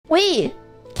Wait,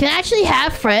 can I actually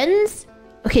have friends?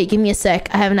 Okay, give me a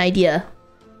sec. I have an idea.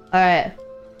 Alright.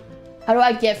 How do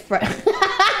I get friends?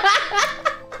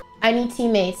 I need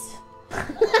teammates.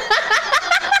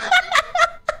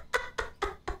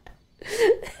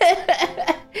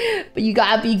 But you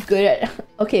gotta be good at...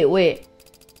 Okay, wait.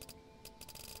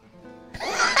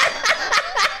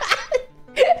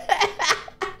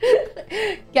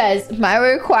 Guys, my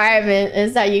requirement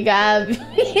is that you gotta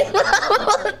be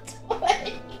level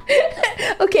 20.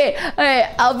 Okay,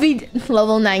 alright, I'll be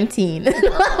level 19.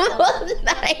 Level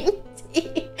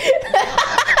 19.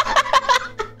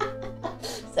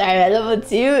 Sorry, level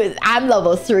 2 I'm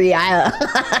level 3. No.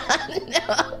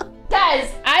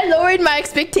 Guys, I lowered my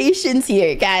expectations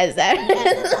here, guys. I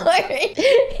lowered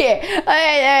here.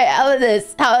 Alright, all of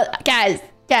this. Guys,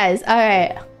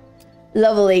 alright.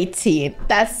 Level 18.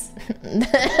 That's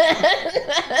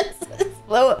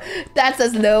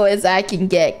as low as I can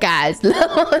get, guys.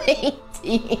 Level 18.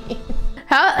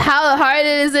 How hard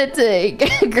is it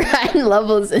to grind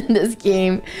levels in this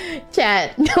game?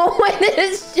 Chat, no one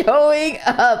is showing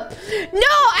up. No,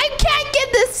 I can't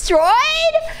get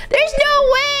destroyed? There's no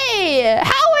way.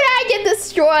 How would I get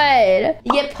destroyed?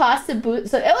 You get pasta boot.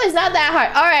 So it's not that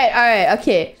hard. Alright,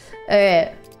 okay.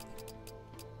 Alright.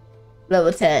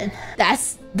 Level 10.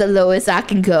 That's the lowest I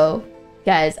can go.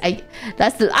 Guys, I think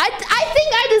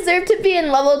I deserve to be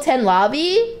in level 10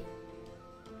 lobby.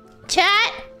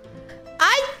 Chat,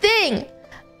 I think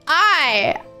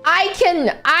I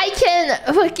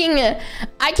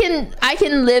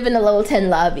can live in a level 10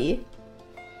 lobby.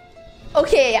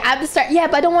 Okay, I have to start. Yeah,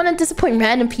 but I don't want to disappoint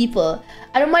random people.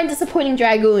 I don't mind disappointing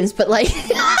dragoons, but like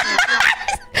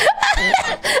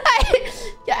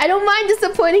I don't mind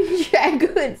disappointing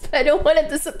dragoons, but I don't want to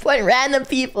disappoint random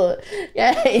people.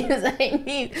 Guys,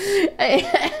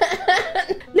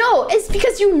 no, it's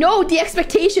because you know the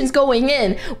expectations going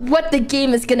in, what the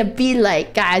game is gonna be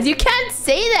like, guys. You can't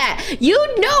say that. You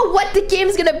know what the game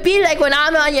is gonna be like when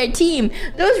I'm on your team.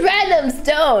 Those randoms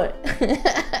don't.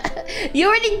 You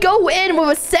already go in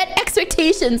with a set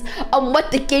expectations on what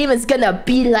the game is gonna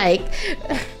be like.